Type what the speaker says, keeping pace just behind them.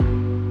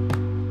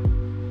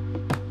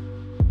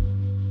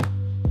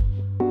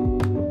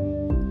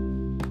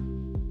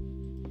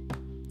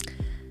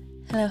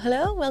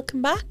Hello,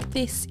 welcome back.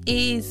 This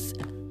is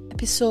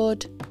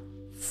episode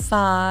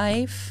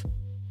 5.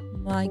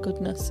 My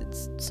goodness,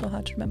 it's so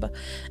hard to remember.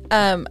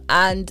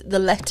 And the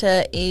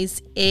letter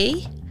is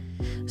E.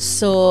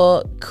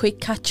 So, quick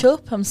catch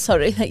up. I'm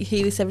sorry that you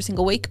hear this every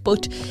single week,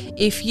 but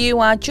if you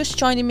are just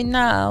joining me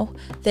now,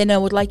 then I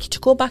would like you to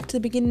go back to the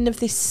beginning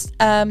of this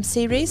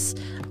series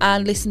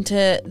and listen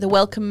to the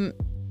welcome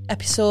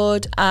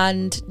episode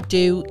and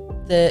do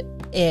the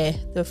A,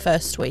 the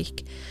first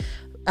week.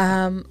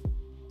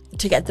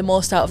 To get the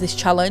most out of this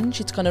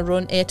challenge, it's going to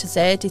run A to Z.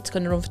 It's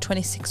going to run for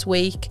 26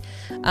 weeks,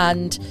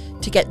 and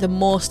to get the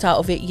most out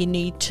of it, you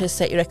need to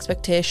set your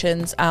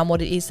expectations and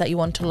what it is that you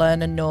want to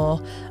learn and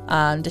know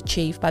and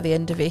achieve by the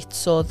end of it.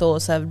 So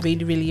those are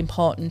really, really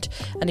important.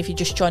 And if you're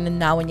just joining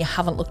now and you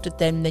haven't looked at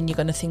them, then you're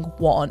going to think,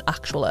 what on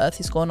actual earth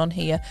is going on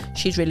here?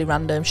 She's really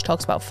random. She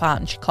talks about fat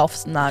and she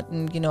coughs and that,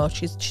 and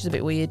she's a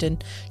bit weird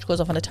and she goes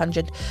off on a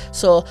tangent.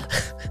 So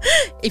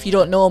if you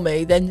don't know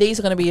me, then these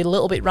are going to be a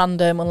little bit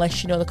random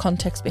unless you know the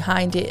context behind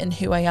it and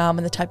who I am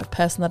and the type of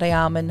person that I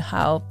am and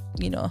how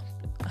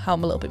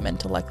I'm a little bit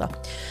mental like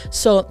that.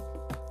 So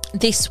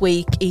this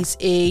week is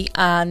E,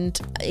 and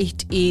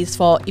it is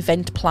for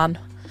event plan.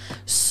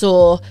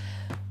 So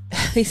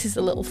this is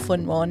a little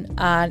fun one,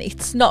 and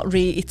it's not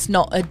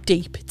a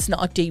deep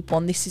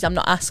one. I'm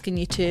not asking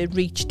you to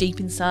reach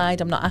deep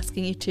inside. I'm not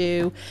asking you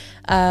to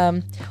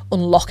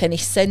unlock any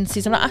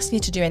senses. I'm not asking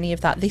you to do any of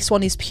that. This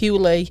one is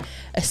purely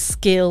a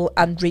skill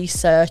and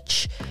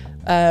research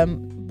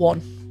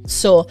one.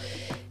 So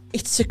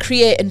it's to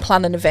create and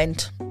plan an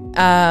event,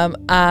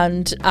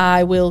 and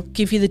I will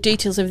give you the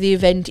details of the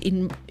event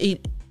in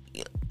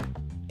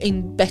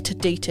better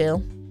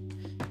detail.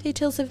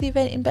 Details of the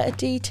event in better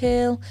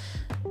detail.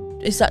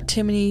 Is that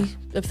too many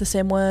of the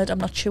same word? I'm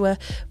not sure.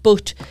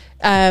 But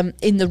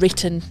in the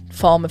written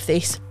form of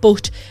this.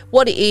 But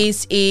what it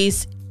is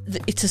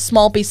it's a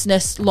small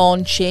business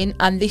launching,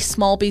 and this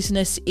small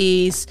business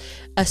is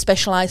a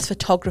specialised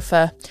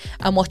photographer,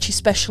 and what she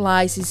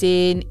specialises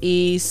in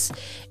is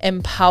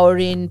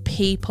empowering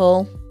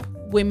people,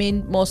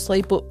 women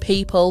mostly, but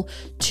people,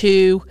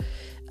 to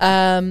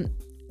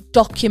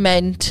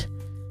document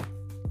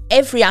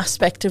every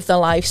aspect of their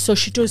life. So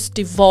she does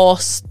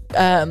divorce,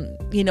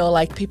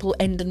 like people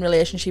ending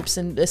relationships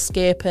and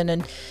escaping,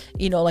 and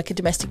like a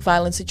domestic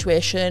violence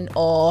situation,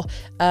 or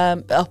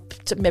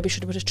maybe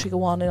should have put a trigger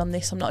warning on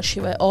this, I'm not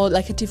sure, or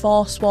like a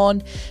divorce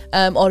one,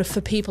 or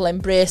for people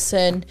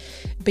embracing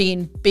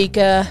being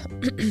bigger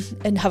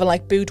and having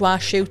like boudoir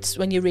shoots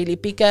when you're really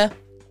bigger.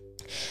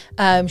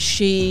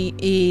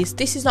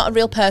 This is not a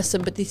real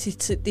person, but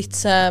it's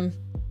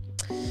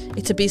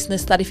a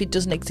business that if it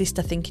doesn't exist,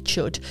 I think it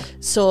should.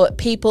 So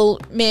people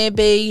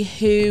maybe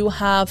who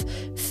have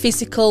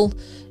physical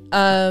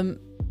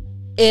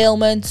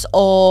ailments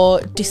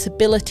or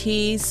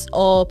disabilities,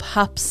 or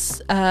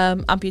perhaps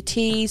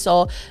amputees,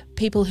 or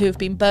people who have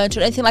been burnt,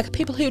 or anything like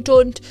people who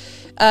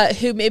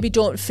maybe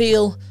don't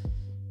feel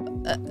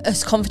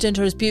as confident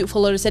or as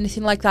beautiful or as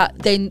anything like that,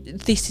 then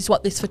this is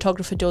what this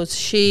photographer does.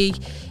 She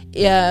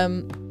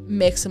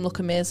makes them look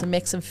amazing,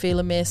 makes them feel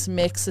amazing,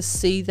 makes us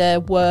see their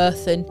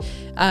worth, and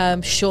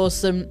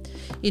shows them,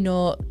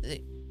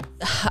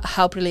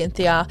 how brilliant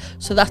they are.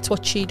 So that's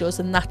what she does,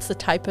 and that's the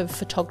type of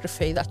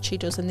photography that she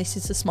does, and this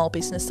is a small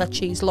business that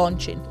she's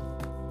launching.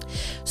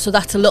 So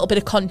that's a little bit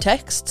of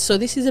context. So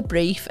this is a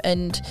brief,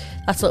 and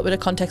that's a little bit of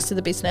context to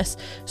the business.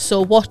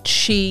 So what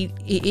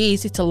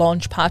it's a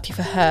launch party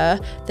for her.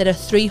 There are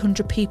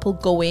 300 people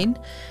going,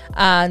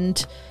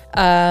 and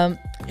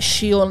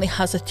she only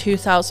has a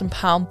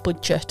 £2,000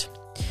 budget.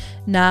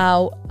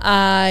 Now,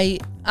 I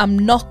am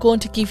not going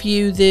to give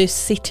you the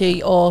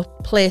city or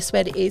place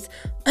where it is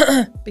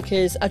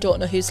because I don't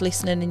know who's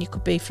listening, and you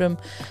could be from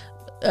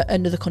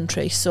another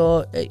country,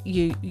 so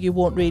you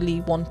won't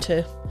really want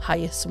to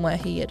hire somewhere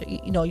here.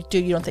 You do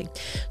your own thing.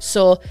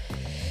 So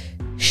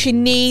she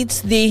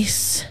needs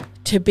this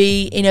to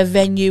be in a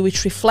venue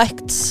which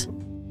reflects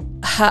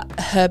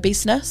her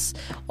business,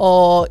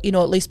 or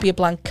at least be a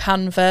blank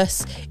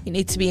canvas. It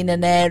needs to be in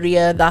an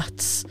area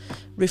that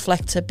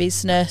reflects her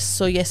business.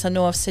 So yes, I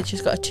know I've said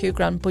she's got a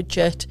 £2,000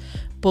 budget,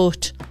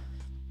 but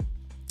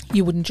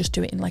you wouldn't just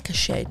do it in like a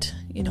shed,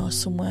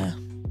 somewhere.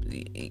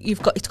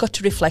 It's got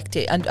to reflect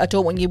it, and I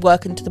don't want you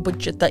working to the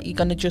budget that you're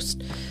going to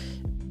just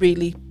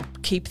really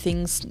keep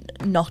things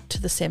not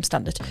to the same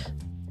standard.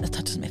 That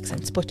doesn't make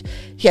sense, but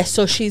yeah.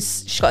 So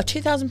she's got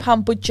a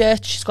 £2,000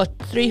 budget. She's got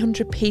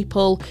 300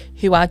 people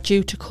who are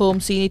due to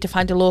come. So you need to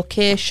find a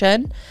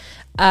location.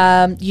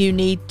 You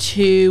need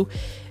to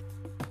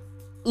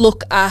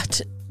look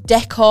at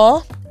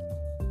decor.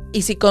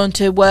 Is it going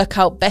to work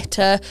out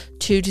better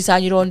to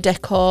design your own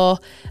decor,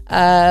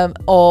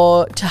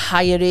 or to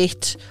hire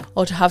it,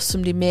 or to have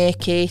somebody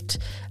make it?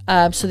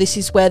 So this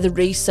is where the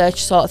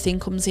research sort of thing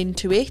comes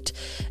into it.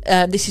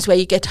 This is where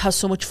you get to have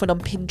so much fun on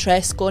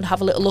Pinterest. Go and have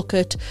a little look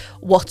at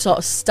what sort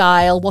of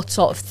style, what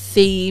sort of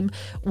theme,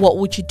 what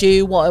would you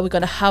do, what are we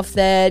going to have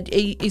there?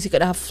 Is it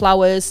going to have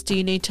flowers? Do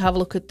you need to have a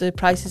look at the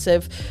prices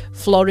of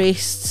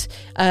florists?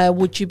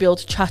 Would you be able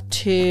to chat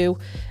to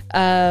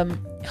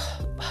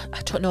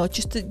I don't know,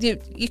 just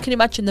you can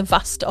imagine the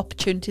vast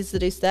opportunities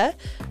that is there.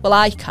 Well,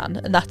 I can,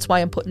 and that's why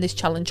I'm putting this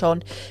challenge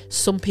on.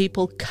 Some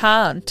people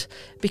can't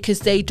because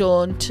they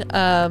don't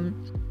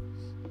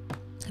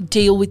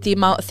deal with the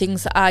amount of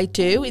things that I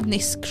do in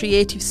this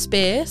creative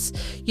space.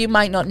 You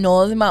might not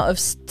know the amount of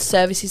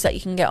services that you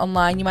can get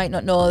online. You might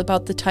not know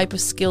about the type of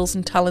skills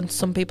and talents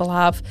some people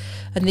have,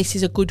 and this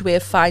is a good way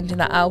of finding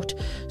that out.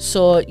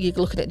 So you're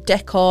looking at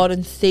decor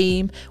and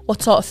theme.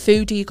 What sort of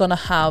food are you going to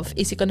have?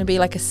 Is it going to be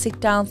like a sit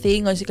down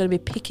thing, or is it going to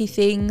be picky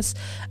things?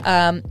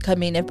 I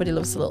mean, everybody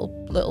loves a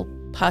little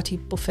party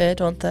buffet,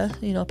 don't they?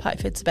 You know,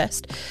 party food's the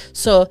best.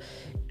 So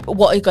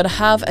what are you going to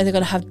have? Are they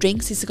going to have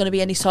drinks? Is there going to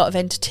be any sort of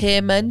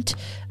entertainment?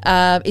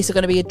 Is there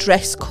going to be a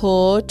dress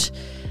code?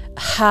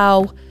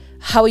 How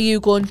are you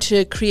going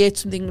to create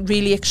something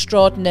really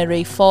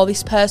extraordinary for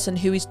this person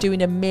who is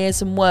doing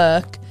amazing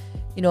work,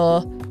 you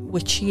know,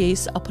 which he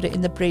is? I'll put it in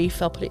the brief,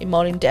 I'll put it in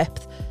more in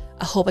depth.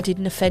 I hope I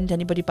didn't offend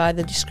anybody by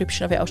the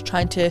description of it. I was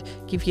trying to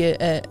give you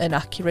an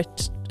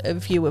accurate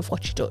view of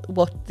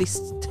what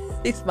this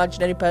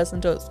imaginary person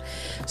does.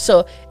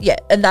 So yeah,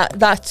 and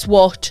that's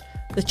what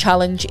the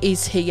challenge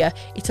is here.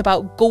 It's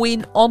about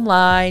going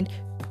online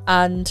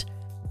and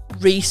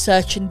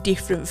researching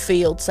different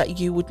fields that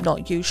you would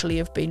not usually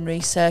have been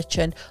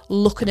researching,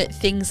 looking at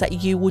things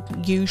that you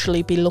wouldn't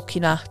usually be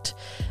looking at,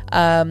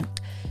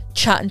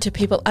 chatting to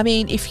people. I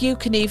mean, if you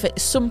can even,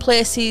 some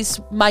places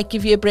might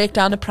give you a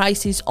breakdown of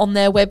prices on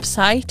their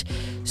website.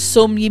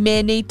 Some you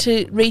may need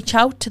to reach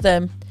out to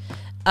them.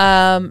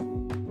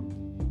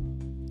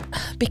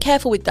 Be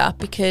careful with that,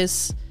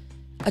 because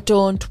I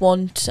don't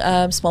want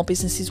small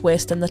businesses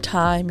wasting the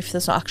time if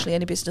there's not actually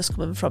any business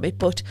coming from it.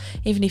 But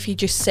even if you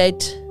just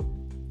said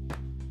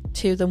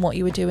to them what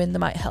you were doing, they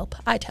might help.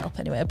 I'd help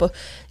anyway. But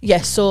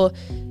yeah, so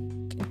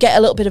get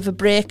a little bit of a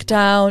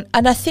breakdown.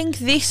 And I think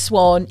this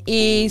one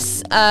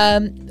is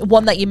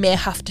one that you may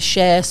have to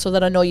share so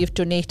that I know you've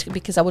done it,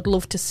 because I would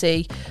love to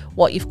see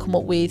what you've come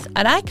up with.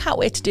 And I can't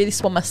wait to do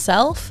this one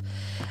myself.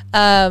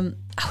 I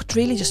would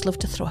really just love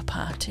to throw a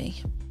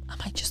party. I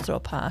might just throw a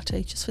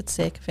party just for the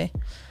sake of it.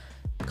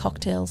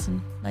 Cocktails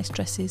and nice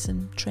dresses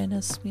and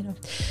trainers, you know.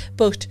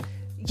 But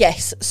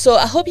yes, so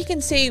I hope you can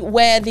see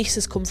where this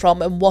has come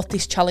from and what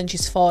this challenge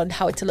is for, and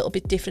how it's a little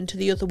bit different to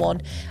the other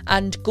one.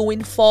 And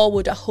going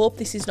forward, I hope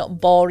this is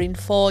not boring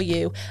for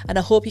you, and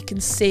I hope you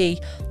can see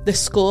the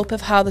scope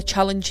of how the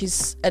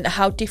challenges and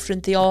how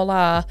different they all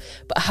are,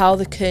 but how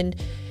they can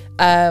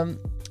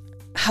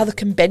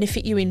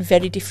benefit you in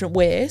very different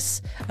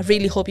ways. I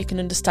really hope you can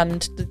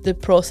understand the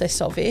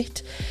process of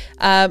it.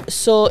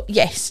 So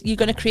yes, you're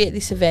going to create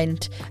this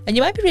event, and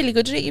you might be really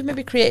good at it. You've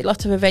maybe created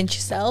lots of events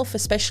yourself,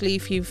 especially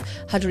if you've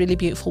had a really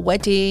beautiful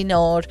wedding,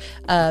 or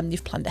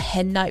you've planned a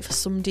hen night for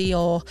somebody,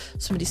 or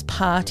somebody's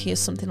party or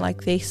something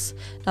like this.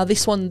 Now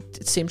this one,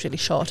 it seems really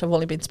short. I've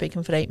only been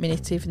speaking for 8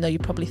 minutes, even though you're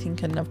probably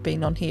thinking I've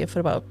been on here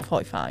for about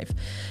 45.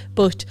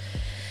 But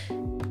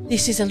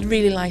this is a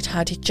really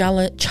light-hearted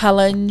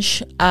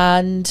challenge,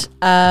 and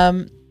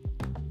I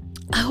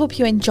hope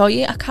you enjoy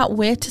it. I can't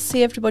wait to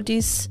see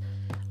everybody's,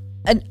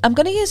 and I'm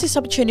going to use this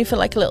opportunity for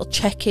like a little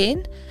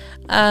check-in.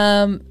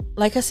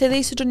 Like I say,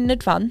 these are done in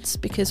advance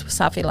because we're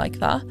savvy like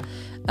that.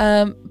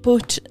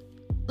 But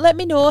let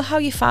me know how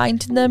you're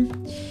finding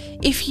them.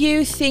 If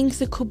you think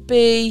there could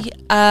be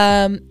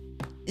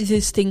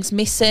there's things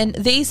missing,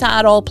 these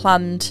are all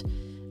planned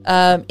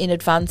in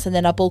advance, and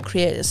then I will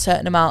create a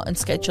certain amount and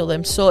schedule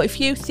them. So if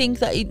you think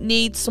that it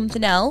needs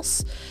something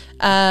else,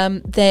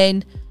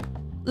 then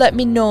let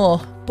me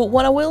know. But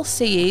what I will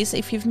see is,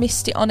 if you've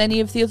missed it on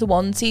any of the other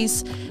ones,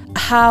 is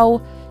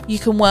how you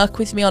can work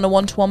with me on a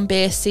one-to-one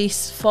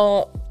basis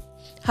for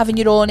having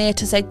your own A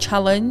to Z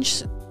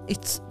challenge.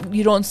 It's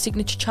your own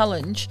signature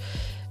challenge.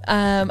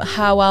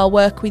 How I'll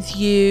work with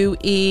you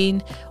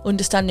in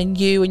understanding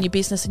you and your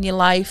business and your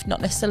life, not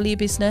necessarily your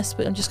business,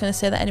 but I'm just going to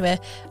say that anyway,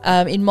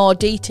 in more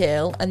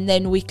detail, and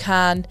then we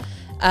can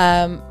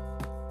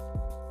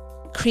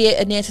create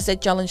an A to Z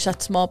challenge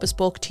that's more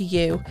bespoke to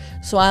you.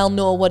 So I'll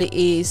know what it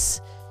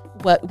is,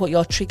 what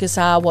your triggers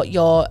are, what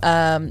your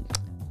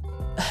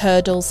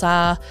hurdles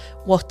are,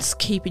 what's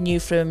keeping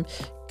you from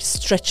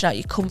stretching out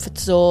your comfort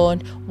zone,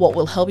 what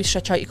will help you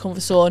stretch out your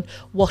comfort zone,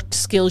 what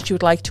skills you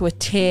would like to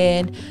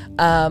attain,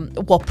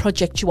 what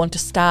project you want to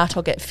start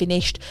or get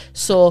finished.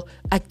 So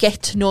I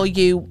get to know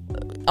you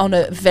on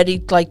a very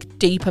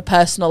deeper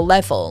personal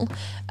level,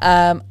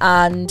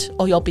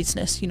 or your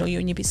business, you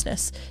and your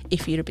business,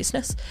 if you're a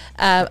business,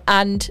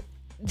 and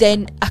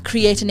then I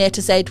create an A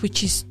to Z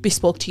which is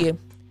bespoke to you.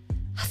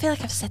 I feel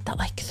like I've said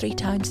that 3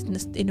 times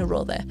in a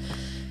row there.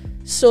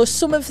 So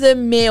some of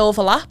them may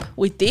overlap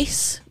with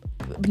this,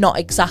 not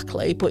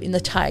exactly, but in the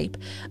type,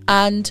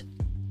 and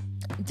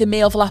they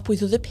may overlap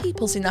with other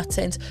people's in that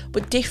sense,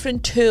 but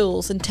different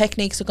tools and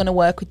techniques are going to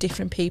work with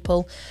different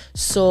people.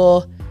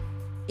 So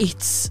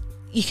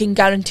you can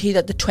guarantee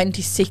that the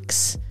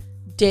 26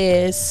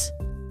 days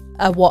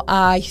are what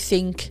I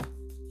think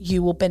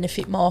you will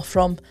benefit more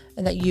from,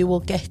 and that you will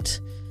get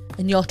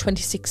in your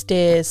 26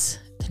 days,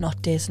 then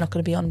not, days are not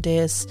going to be on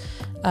days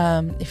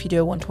if you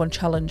do a one-to-one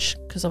challenge,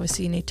 because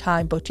obviously you need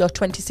time, but your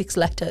 26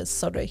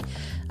 letters, are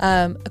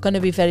going to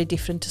be very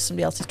different to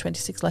somebody else's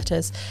 26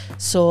 letters.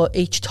 So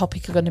each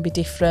topic are going to be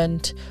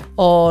different,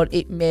 or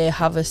it may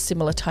have a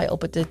similar title,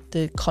 but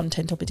the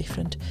content will be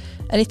different.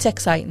 And it's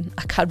exciting.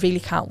 I really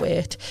can't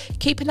wait.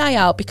 Keep an eye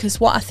out, because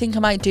what I think I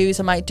might do is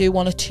I might do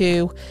 1 or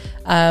 2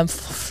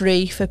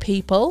 free for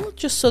people,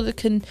 just so they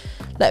can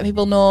let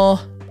people know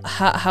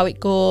how it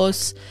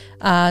goes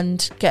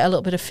and get a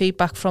little bit of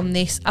feedback from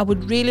this. I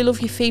would really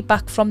love your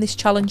feedback from this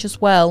challenge as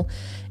well,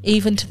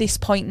 even to this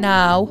point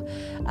now,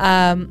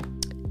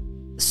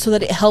 so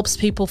that it helps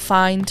people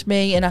find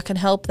me and I can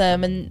help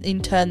them, and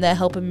in turn they're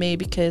helping me,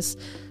 because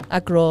I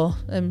grow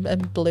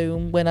and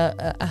bloom when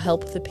I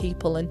help the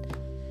people, and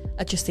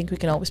I just think we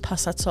can always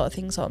pass that sort of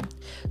things on.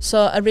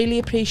 So I really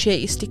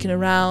appreciate you sticking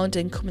around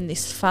and coming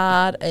this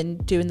far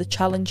and doing the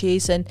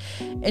challenges, and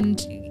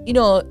you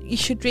know, you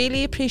should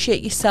really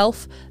appreciate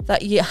yourself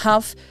that you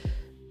have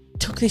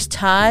took this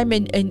time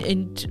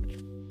and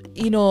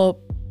you know,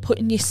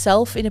 putting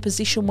yourself in a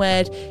position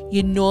where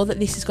you know that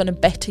this is going to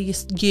better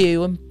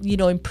you and, you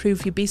know,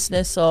 improve your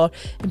business or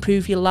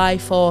improve your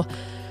life, or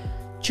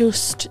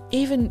just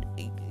even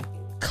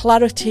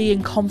clarity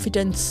and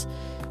confidence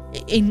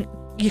in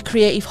your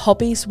creative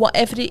hobbies,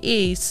 whatever it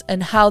is,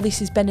 and how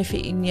this is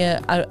benefiting you.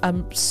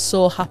 I'm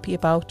so happy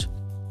about.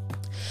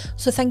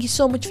 So thank you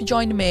so much for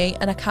joining me,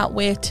 and I can't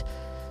wait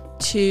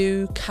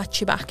to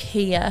catch you back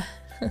here.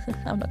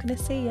 I'm not going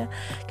to see you.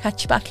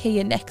 Catch you back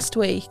here next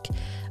week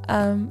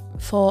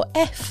for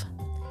F.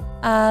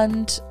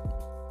 And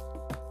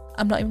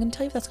I'm not even going to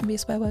tell you if that's going to be a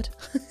swear word.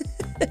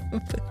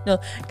 But no,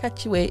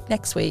 catch you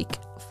next week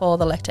for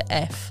the letter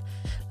F.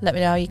 Let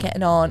me know how you're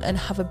getting on, and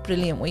have a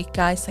brilliant week,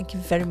 guys. Thank you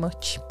very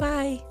much.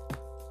 Bye.